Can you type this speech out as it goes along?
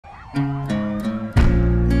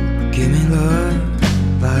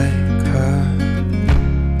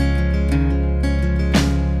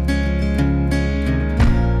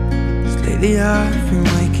Lately I've been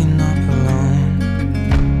waking up alone.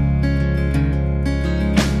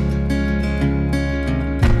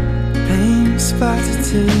 Pain splattered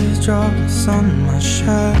teardrops on my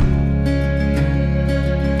shirt.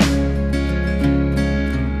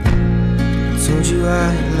 Told you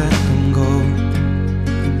I'd let them go,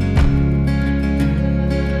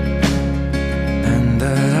 and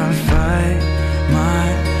that I'd fight my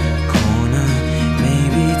corner.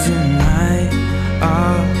 Maybe tonight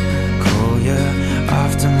I'll call you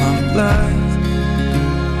after my blood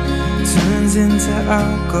turns into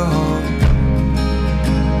alcohol.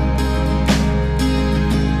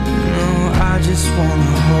 No, I just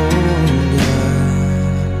wanna hold you.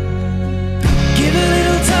 Give a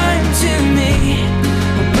little time to me,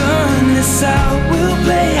 we'll burn this out. We'll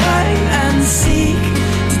play hide and seek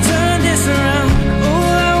to turn this around.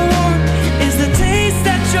 All I want is the taste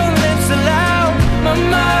that your lips allow. My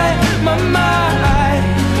mind,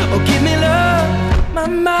 oh give me love. My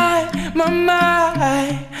mind,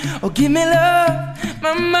 oh give me love.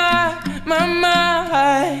 My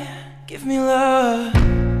mind, give me love.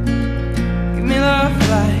 Give me love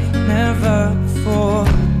like never before.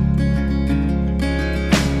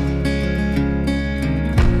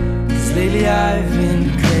 Lately I've been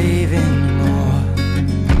craving more.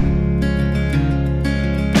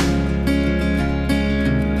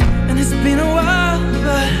 And it's been a while, but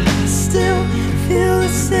I still feel the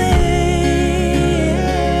same.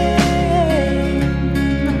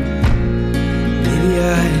 Maybe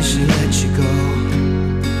I should let you go.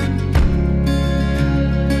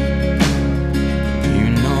 You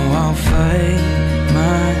know I'll fight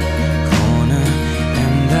my corner,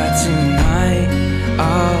 and that tonight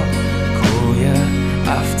I'll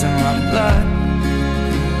after my blood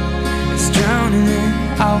is drowning in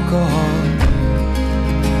alcohol.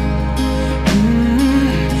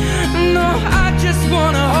 No, I just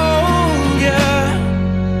wanna hold you.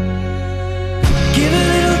 Give a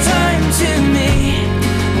little time to me,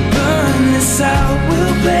 we'll burn this out.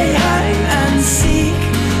 We'll play hide